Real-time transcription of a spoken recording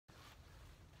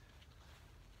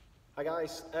Hi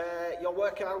guys, your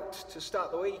workout to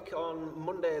start the week on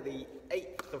Monday the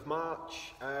 8th of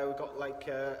March. We've got like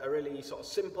a really sort of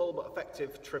simple but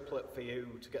effective triplet for you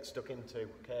to get stuck into.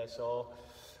 Okay, so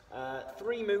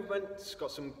 3 movements,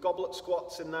 got some goblet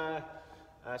squats in there,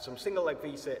 some single leg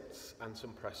V-sits and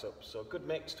some press ups. So a good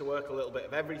mix to work a little bit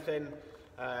of everything.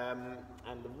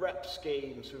 And the rep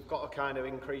schemes, we've got a kind of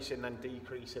increasing and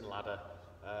decreasing ladder.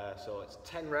 So it's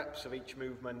 10 reps of each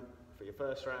movement for your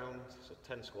first round, so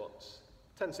 10 squats,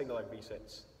 10 single leg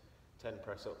V-sits, 10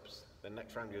 press ups. Then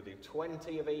next round you'll do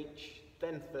 20 of each,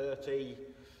 then 30.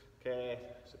 Okay,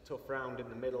 it's a tough round in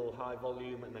the middle, high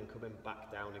volume, and then coming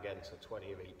back down again, so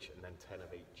 20 of each, and then 10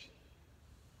 of each.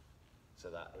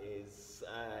 So that is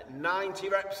 90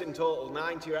 reps in total,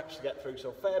 90 reps to get through. So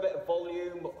a fair bit of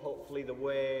volume, but hopefully the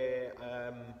way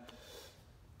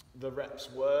the reps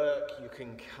work, you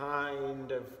can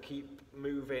kind of keep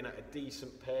moving at a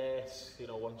decent pace. You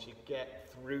know, once you get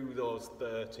through those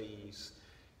 30s,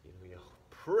 you know, you're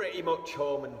pretty much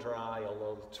home and dry,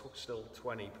 although still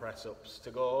 20 press-ups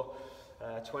to go.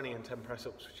 20 and 10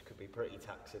 press-ups, which could be pretty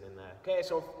taxing in there. Okay,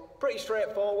 so pretty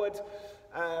straightforward.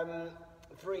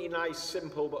 3 nice,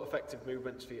 simple but effective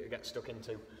movements for you to get stuck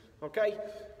into. Okay,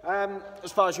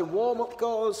 as far as your warm-up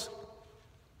goes,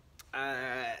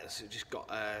 so just got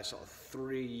sort of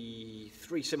three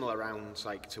similar rounds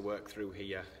like to work through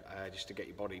here, just to get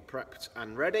your body prepped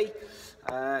and ready.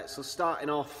 So starting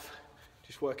off,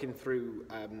 just working through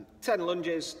 10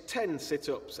 lunges, 10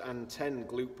 sit-ups and 10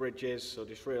 glute bridges, so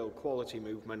just real quality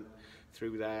movement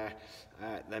through there.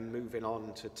 Then moving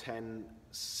on to 10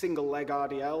 single leg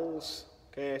RDLs.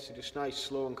 Okay, so just nice,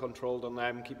 slow and controlled on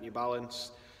them, keeping your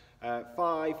balance. 5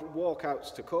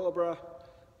 walkouts to Cobra.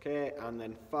 Okay, and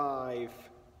then 5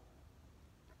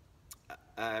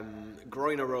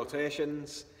 groiner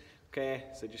rotations. Okay,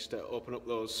 so just to open up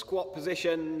those squat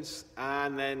positions,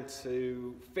 and then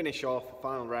to finish off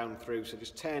final round through, so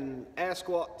just 10 air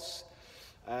squats,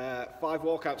 5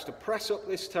 walkouts to press up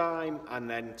this time, and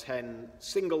then 10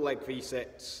 single leg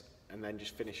V-sits, and then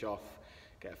just finish off,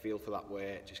 get a feel for that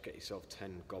weight, just get yourself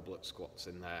 10 goblet squats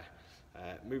in there.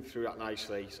 Move through that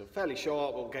nicely, so fairly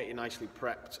short, but we'll get you nicely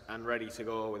prepped and ready to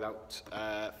go without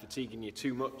fatiguing you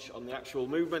too much on the actual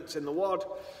movements in the WOD,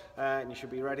 and you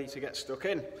should be ready to get stuck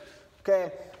in.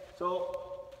 Okay, so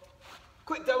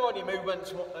quick demo on your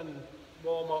movements and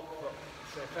warm up, but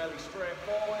say fairly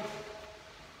straightforward.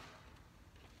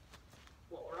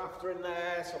 What we're after in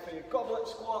there, so for your goblet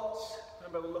squats,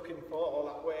 remember we're looking for all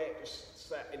that weight just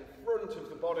set in front of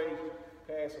the body.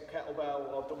 Okay, so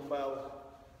kettlebell or dumbbell.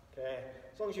 Okay,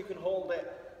 as long as you can hold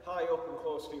it high up and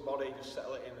close to your body, just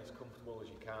settle it in as comfortable as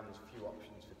you can. There's a few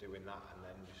options for doing that, and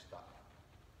then just that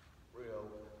real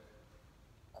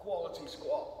quality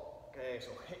squat. Okay,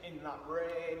 so hitting that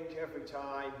range every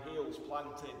time, heels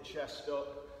planted, chest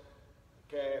up.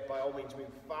 Okay, by all means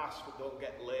move fast, but don't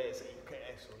get lazy.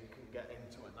 Okay, so you can get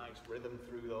into a nice rhythm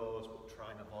through those, but try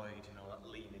and avoid, you know, that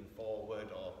leaning forward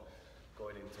or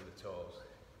going into the toes.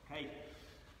 Okay.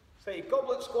 So your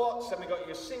goblet squats, then we got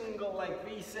your single leg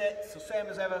V-sits, so same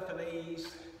as ever for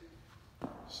these.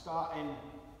 Starting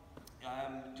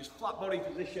just flat body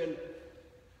position,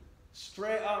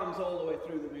 straight arms all the way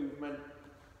through the movement,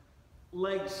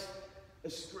 legs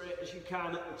as straight as you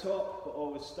can at the top, but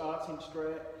always starting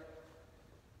straight.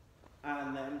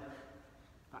 And then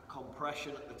that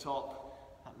compression at the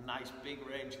top, that nice big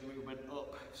range of movement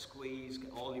up, squeeze,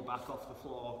 get all your back off the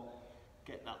floor,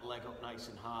 get that leg up nice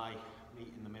and high.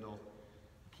 Meet in the middle,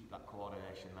 keep that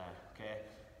coordination there, okay?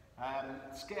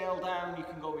 Scale down, you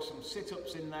can go with some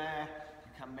sit-ups in there,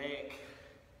 you can make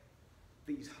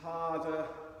these harder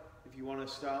if you want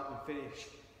to start and finish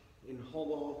in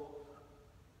hollow,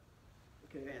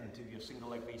 okay, and do your single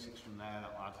leg V6 from there,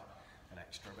 that'll add an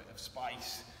extra bit of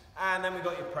spice. And then we've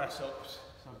got your press-ups,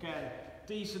 so again,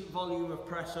 decent volume of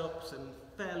press-ups and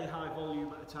fairly high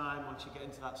volume at a time once you get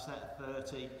into that set of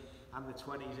 30. And the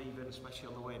 20s even, especially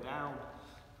on the way down.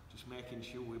 Just making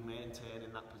sure we're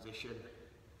maintaining that position,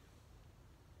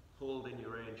 holding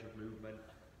your range of movement,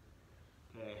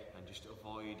 okay, and just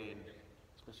avoiding,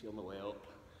 especially on the way up,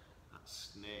 that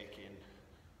snaking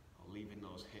or leaving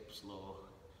those hips low,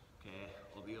 okay.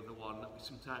 Or the other one that we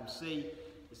sometimes see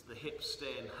is the hips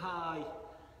staying high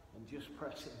and just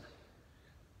pressing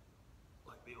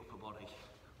like the upper body,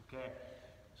 okay.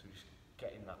 So just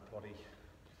getting that body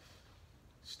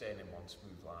staying in one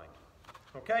smooth line.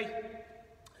 Okay,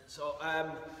 so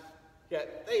yeah,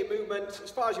 there your movements.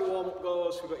 As far as your warm-up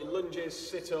goes, we've got your lunges,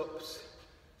 sit-ups,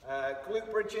 glute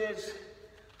bridges.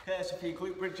 Okay, so for your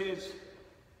glute bridges,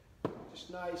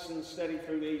 just nice and steady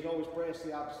through these. Always brace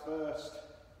the abs first.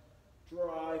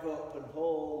 Drive up and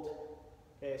hold.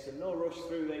 Okay, so no rush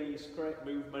through these, great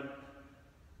movement,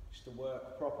 just to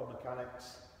work proper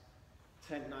mechanics.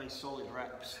 10 nice solid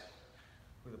reps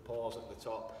with a pause at the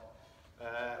top.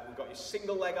 We've got your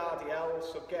single leg RDL,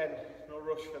 so again, no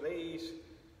rush for these.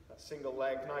 That single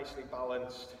leg, nicely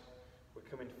balanced. We're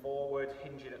coming forward,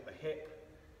 hinging at the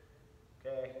hip.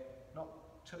 Okay, not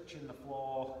touching the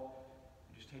floor,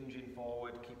 just hinging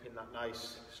forward, keeping that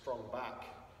nice strong back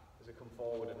as I come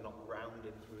forward and not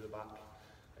rounding through the back,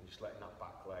 and just letting that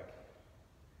back leg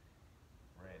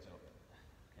raise up.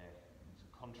 Okay,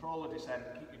 so control the descent,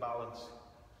 keep your balance,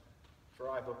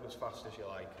 drive up as fast as you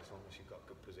like, as long as you've got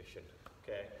good position.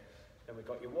 Okay, then we've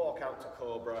got your walk out to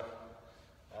cobra,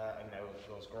 and now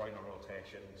those groiner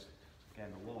rotations. Again,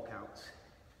 the walk out,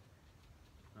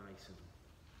 nice and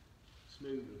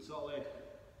smooth and solid.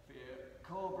 For your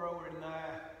cobra, we're in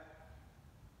there.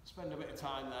 Spend a bit of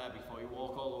time there before you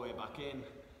walk all the way back in.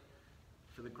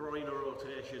 For the groiner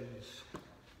rotations,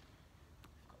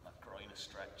 got that groiner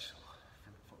stretch, so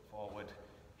front foot forward,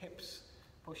 hips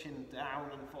pushing down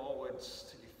and forwards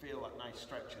till you feel that nice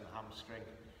stretch in the hamstring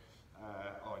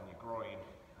or in your groin,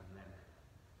 and then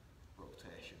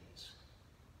rotations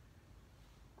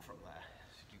from there.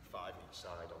 So do 5 each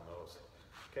side on those.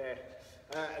 Okay,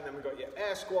 and then we've got your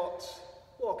air squats,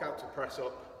 walk out to press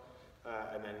up,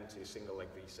 and then into your single leg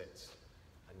V-sits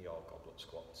and your goblet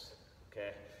squats.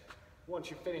 Okay,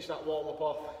 once you've finished that warm up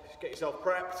off, just get yourself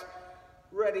prepped,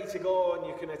 ready to go, and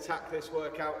you can attack this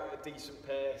workout at a decent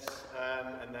pace,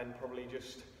 and then probably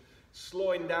just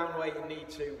slowing down where you need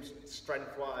to,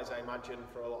 strength-wise, I imagine,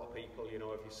 for a lot of people, you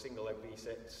know, if your single leg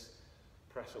V-sits,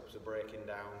 press-ups are breaking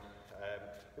down.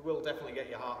 It will definitely get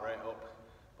your heart rate up,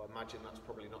 but I imagine that's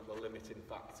probably not the limiting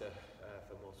factor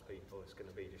for most people. It's going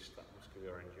to be just that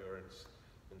muscular endurance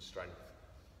and strength,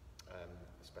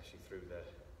 especially through the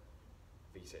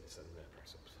V-sits and the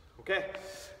press-ups. Okay,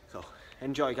 so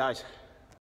enjoy, guys.